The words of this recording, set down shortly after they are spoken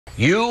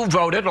You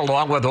voted,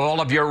 along with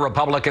all of your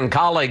Republican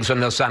colleagues in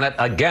the Senate,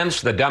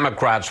 against the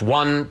Democrats'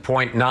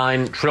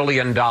 $1.9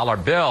 trillion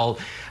bill.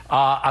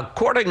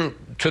 According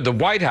to the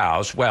White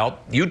House, well,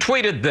 you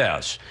tweeted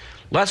this: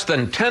 less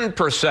than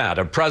 10%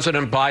 of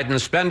President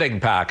Biden's spending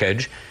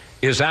package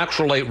is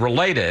actually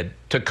related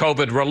to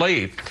COVID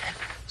relief.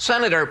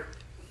 Senator,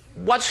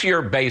 what's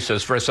your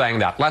basis for saying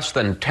that? Less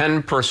than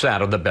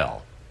 10% of the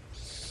bill.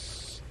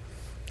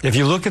 If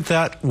you look at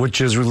that,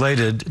 which is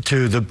related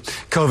to the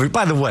COVID,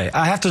 by the way,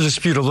 I have to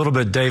dispute a little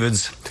bit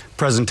David's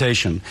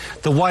presentation.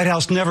 The White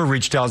House never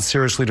reached out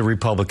seriously to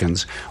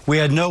Republicans. We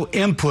had no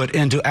input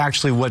into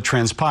actually what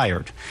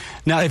transpired.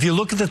 Now, if you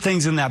look at the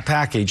things in that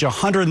package,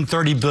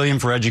 $130 billion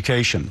for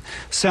education,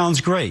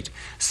 sounds great.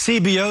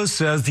 CBO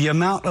says the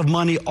amount of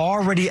money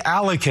already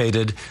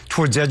allocated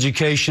towards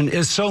education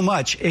is so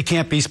much it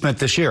can't be spent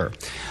this year.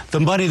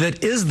 The money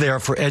that is there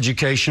for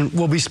education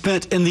will be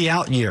spent in the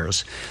out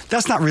years.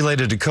 That's not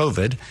related to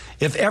COVID.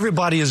 If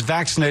everybody is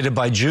vaccinated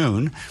by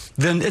June,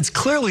 then it's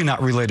clearly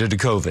not related to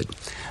COVID.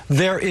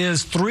 There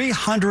is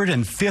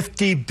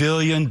 $350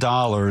 billion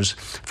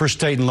for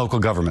state and local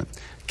government.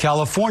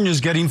 California is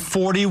getting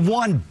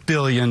 $41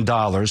 billion,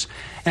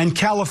 and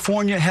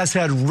California has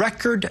had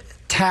record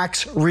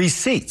tax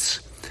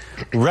receipts.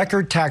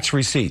 Record tax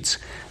receipts.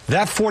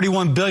 That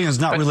 $41 billion is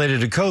not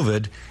related to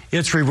COVID.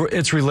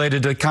 It's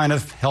related to kind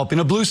of helping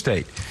a blue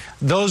state.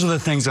 Those are the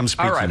things I'm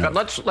speaking of. All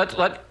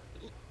right,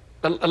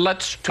 but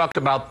let's talk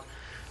about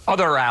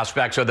other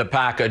aspects of the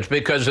package,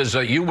 because as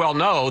you well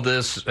know,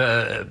 this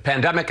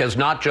pandemic is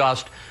not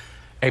just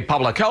a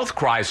public health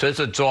crisis,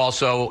 it's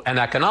also an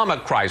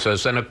economic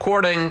crisis. And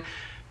according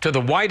to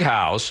the White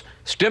House,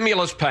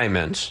 stimulus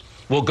payments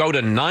will go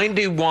to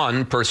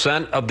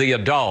 91% of the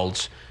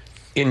adults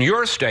in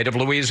your state of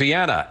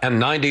Louisiana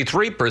and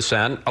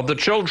 93% of the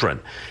children.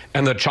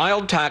 And the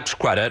child tax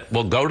credit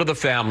will go to the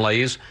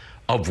families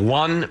of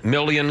 1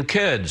 million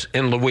kids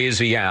in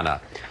Louisiana.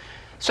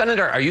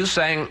 Senator, are you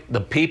saying the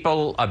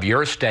people of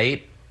your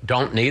state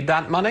don't need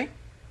that money?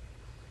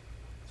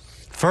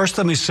 First,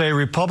 let me say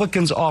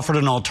Republicans offered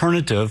an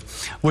alternative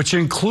which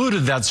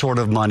included that sort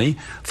of money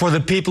for the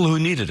people who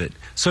needed it.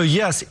 So,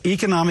 yes,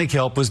 economic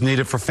help was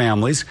needed for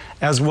families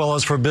as well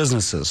as for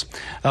businesses.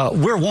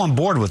 We're on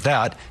board with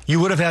that. You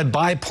would have had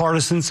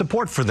bipartisan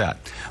support for that.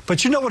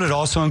 But you know what it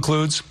also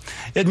includes?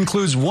 It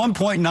includes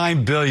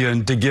 $1.9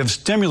 billion to give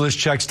stimulus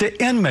checks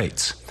to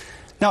inmates.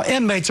 Now,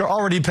 inmates are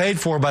already paid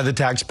for by the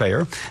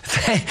taxpayer.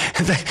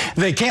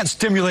 They can't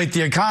stimulate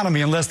the economy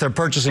unless they're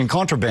purchasing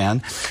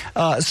contraband.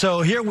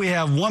 So here we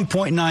have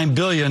 $1.9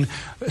 billion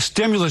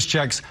stimulus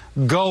checks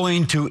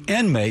going to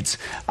inmates.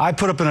 I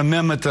put up an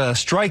amendment to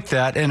strike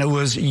that, and it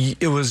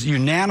was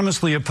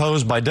unanimously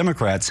opposed by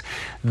Democrats.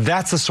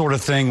 That's the sort of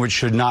thing which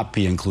should not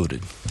be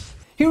included.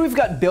 Here we've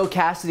got Bill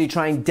Cassidy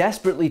trying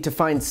desperately to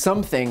find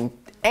something,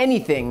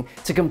 anything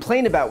to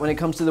complain about when it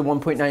comes to the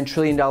 $1.9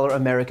 trillion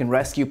American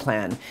Rescue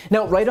Plan.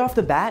 Now, right off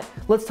the bat,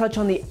 let's touch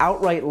on the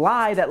outright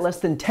lie that less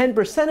than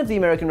 10% of the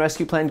American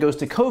Rescue Plan goes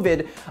to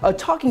COVID, a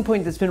talking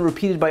point that's been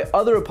repeated by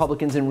other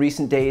Republicans in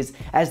recent days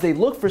as they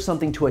look for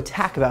something to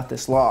attack about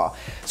this law.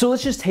 So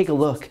let's just take a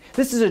look.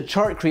 This is a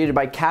chart created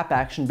by Cap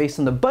Action based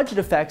on the budget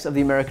effects of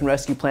the American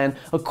Rescue Plan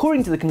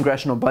according to the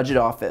Congressional Budget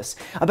Office.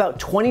 About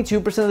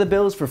 22% of the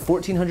bill is for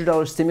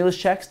 $1,400 stimulus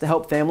checks to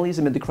help families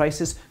amid the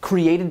crisis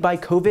created by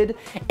COVID.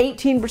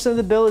 18% of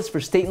the bill is for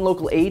state and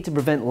local aid to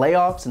prevent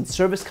layoffs and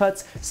service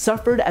cuts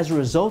suffered as a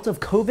result of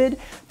COVID.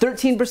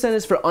 13%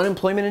 is for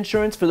unemployment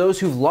insurance for those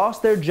who've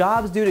lost their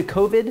jobs due to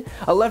COVID.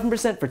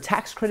 11% for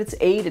tax credits,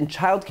 aid, and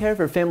childcare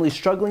for families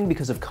struggling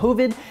because of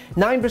COVID.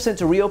 9%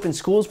 to reopen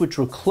schools which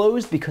were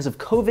closed because of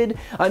COVID.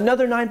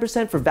 Another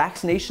 9% for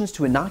vaccinations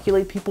to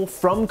inoculate people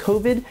from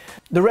COVID.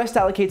 The rest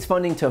allocates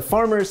funding to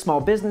farmers,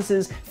 small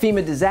businesses,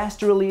 FEMA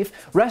disaster relief,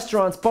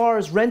 restaurants,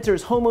 bars,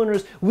 renters,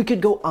 homeowners. We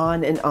could go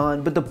on and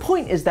on, but the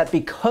point is that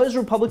because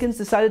Republicans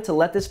decided to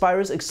let this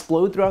virus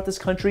explode throughout this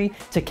country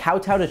to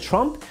kowtow to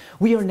Trump,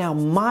 we are now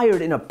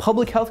mired in a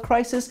public health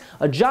crisis,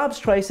 a jobs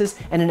crisis,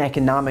 and an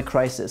economic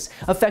crisis.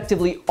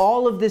 Effectively,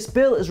 all of this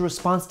bill is a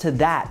response to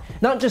that.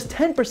 Not just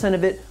 10%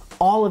 of it,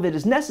 all of it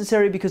is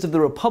necessary because of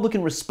the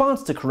Republican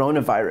response to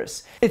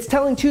coronavirus. It's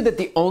telling too that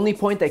the only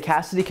point that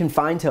Cassidy can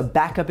find to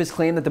back up his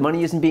claim that the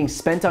money isn't being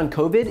spent on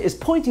COVID is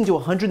pointing to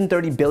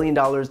 $130 billion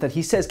that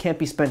he says can't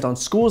be spent on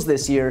schools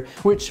this year,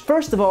 which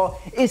first of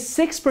all is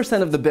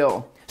 6% of the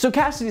bill. So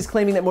Cassidy's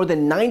claiming that more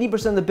than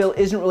 90% of the bill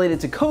isn't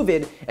related to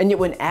COVID, and yet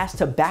when asked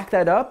to back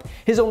that up,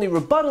 his only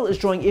rebuttal is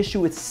drawing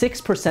issue with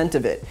 6%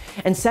 of it.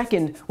 And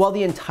second, while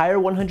the entire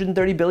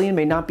 $130 billion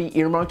may not be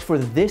earmarked for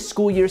this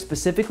school year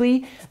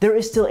specifically, there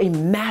is still a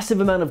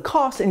massive amount of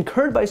costs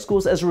incurred by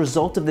schools as a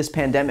result of this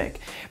pandemic.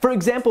 For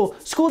example,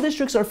 school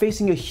districts are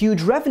facing a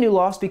huge revenue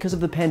loss because of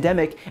the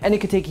pandemic, and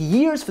it could take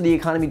years for the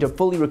economy to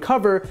fully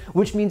recover,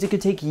 which means it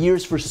could take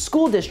years for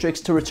school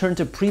districts to return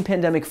to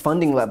pre-pandemic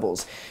funding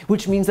levels,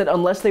 which means that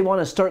unless they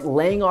want to start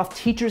laying off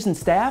teachers and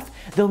staff,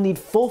 they'll need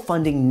full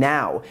funding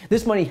now.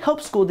 This money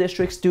helps school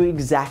districts do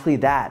exactly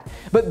that.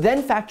 But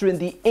then factor in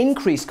the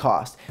increased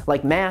cost,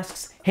 like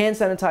masks, hand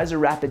sanitizer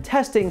rapid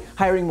testing,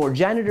 hiring more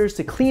janitors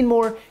to clean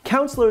more,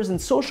 counselors and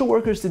social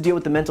workers to deal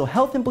with the mental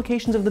health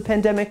implications of the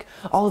pandemic.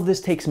 All of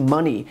this takes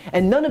money,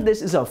 and none of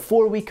this is a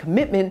 4-week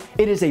commitment.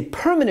 It is a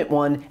permanent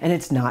one, and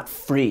it's not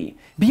free.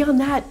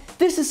 Beyond that,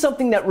 this is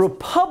something that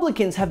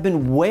Republicans have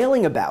been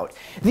wailing about.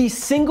 The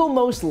single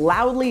most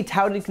loudly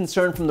touted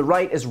concern from the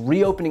right is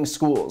reopening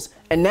schools.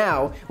 And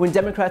now, when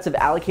Democrats have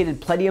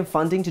allocated plenty of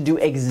funding to do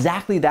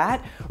exactly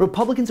that,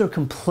 Republicans are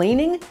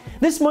complaining?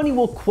 This money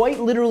will quite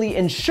literally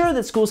ensure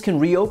that schools can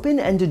reopen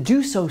and to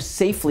do so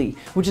safely,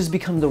 which has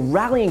become the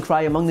rallying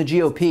cry among the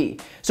GOP.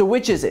 So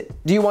which is it?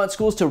 Do you want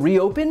schools to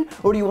reopen,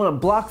 or do you want to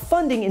block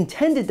funding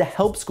intended to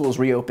help schools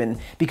reopen?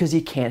 Because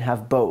you can't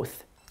have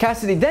both.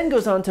 Cassidy then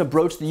goes on to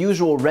broach the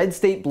usual red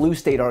state, blue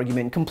state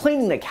argument,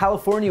 complaining that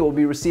California will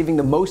be receiving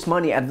the most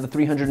money out of the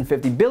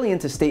 $350 billion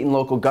to state and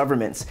local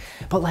governments.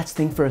 But let's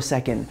think for a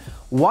second.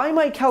 Why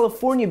might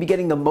California be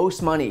getting the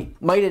most money?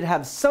 Might it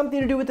have something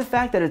to do with the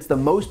fact that it's the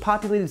most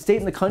populated state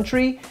in the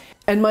country?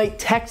 And might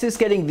Texas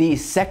getting the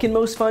second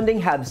most funding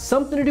have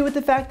something to do with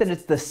the fact that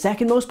it's the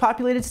second most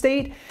populated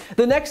state?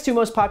 The next two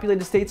most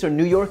populated states are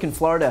New York and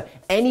Florida.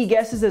 Any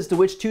guesses as to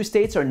which two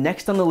states are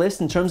next on the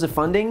list in terms of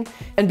funding?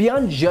 And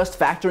beyond just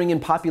factoring in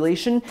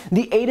population,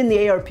 the aid in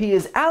the ARP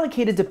is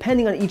allocated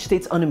depending on each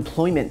state's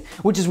unemployment,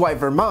 which is why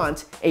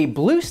Vermont, a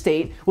blue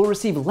state, will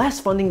receive less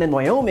funding than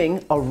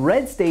Wyoming, a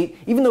red state,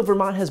 even though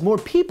Vermont has more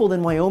people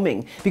than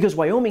Wyoming, because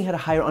Wyoming had a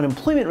higher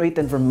unemployment rate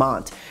than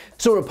Vermont.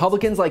 So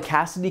Republicans like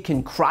Cassidy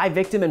can cry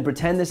victim and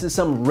pretend this is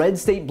some red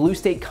state, blue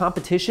state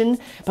competition,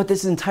 but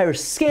this entire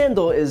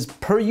scandal is,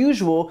 per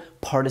usual,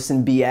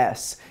 partisan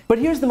BS. But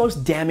here's the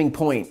most damning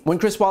point. When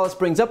Chris Wallace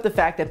brings up the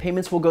fact that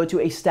payments will go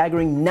to a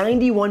staggering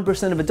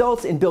 91% of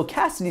adults in Bill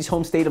Cassidy's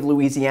home state of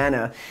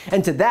Louisiana.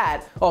 And to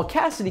that, all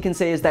Cassidy can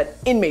say is that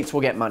inmates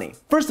will get money.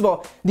 First of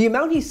all, the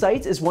amount he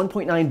cites is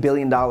 $1.9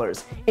 billion.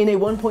 In a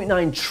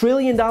 $1.9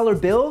 trillion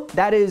bill,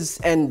 that is,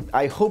 and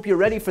I hope you're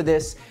ready for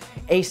this,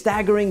 a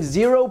staggering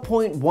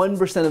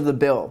 0.1% of the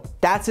bill.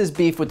 That's his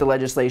beef with the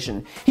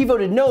legislation. He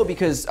voted no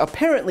because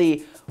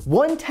apparently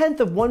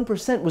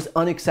 0.1% was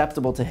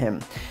unacceptable to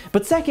him.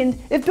 But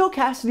second, if Bill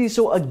Cassidy is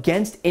so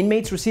against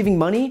inmates receiving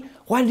money,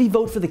 why did he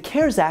vote for the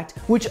CARES Act,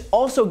 which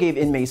also gave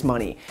inmates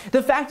money?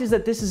 The fact is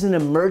that this is an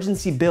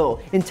emergency bill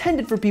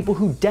intended for people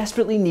who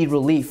desperately need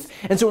relief.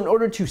 And so in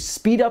order to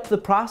speed up the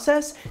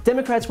process,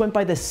 Democrats went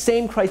by the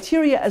same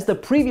criteria as the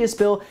previous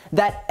bill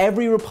that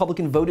every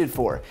Republican voted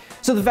for.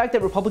 So the fact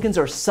that Republicans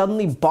are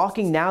suddenly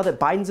balking now that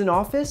Biden's in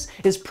office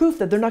is proof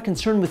that they're not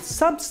concerned with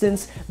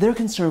substance, they're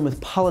concerned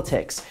with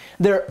politics.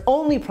 Their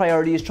only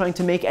priority is trying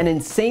to make an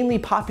insanely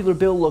popular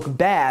bill look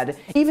bad,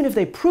 even if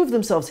they prove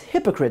themselves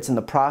hypocrites in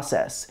the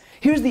process.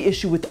 Here's the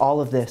issue with all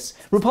of this.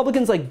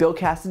 Republicans like Bill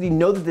Cassidy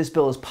know that this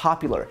bill is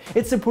popular.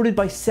 It's supported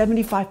by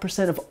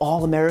 75% of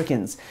all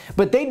Americans.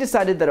 But they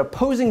decided that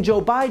opposing Joe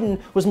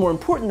Biden was more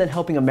important than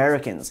helping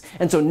Americans.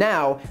 And so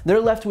now they're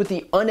left with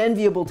the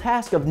unenviable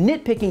task of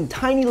nitpicking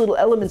tiny little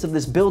elements of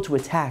this bill to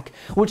attack,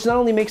 which not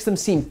only makes them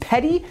seem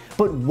petty,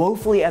 but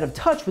woefully out of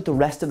touch with the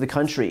rest of the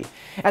country.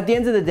 At the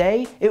end of the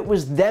day, it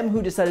was them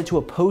who decided to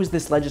oppose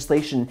this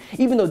legislation,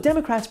 even though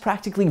Democrats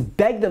practically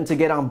begged them to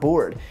get on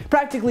board,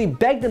 practically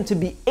begged them to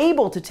be able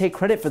to take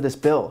credit for this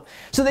bill.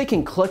 So they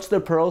can clutch their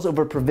pearls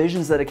over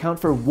provisions that account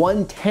for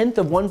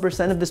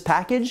 0.1% of this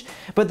package,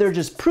 but they're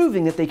just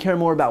proving that they care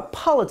more about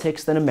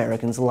politics than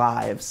Americans'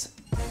 lives.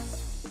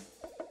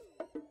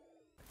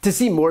 To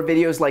see more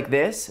videos like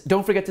this,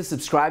 don't forget to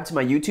subscribe to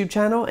my YouTube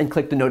channel and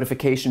click the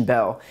notification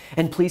bell.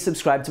 And please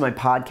subscribe to my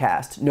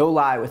podcast, No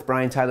Lie with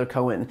Brian Tyler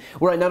Cohen,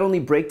 where I not only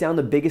break down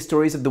the biggest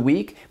stories of the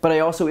week, but I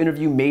also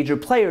interview major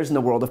players in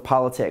the world of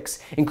politics,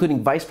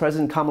 including Vice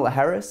President Kamala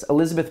Harris,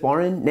 Elizabeth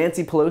Warren,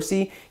 Nancy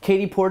Pelosi,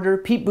 Katie Porter,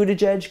 Pete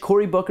Buttigieg,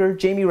 Cory Booker,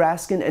 Jamie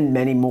Raskin, and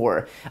many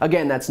more.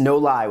 Again, that's No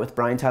Lie with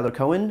Brian Tyler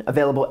Cohen,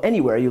 available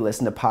anywhere you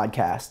listen to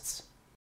podcasts.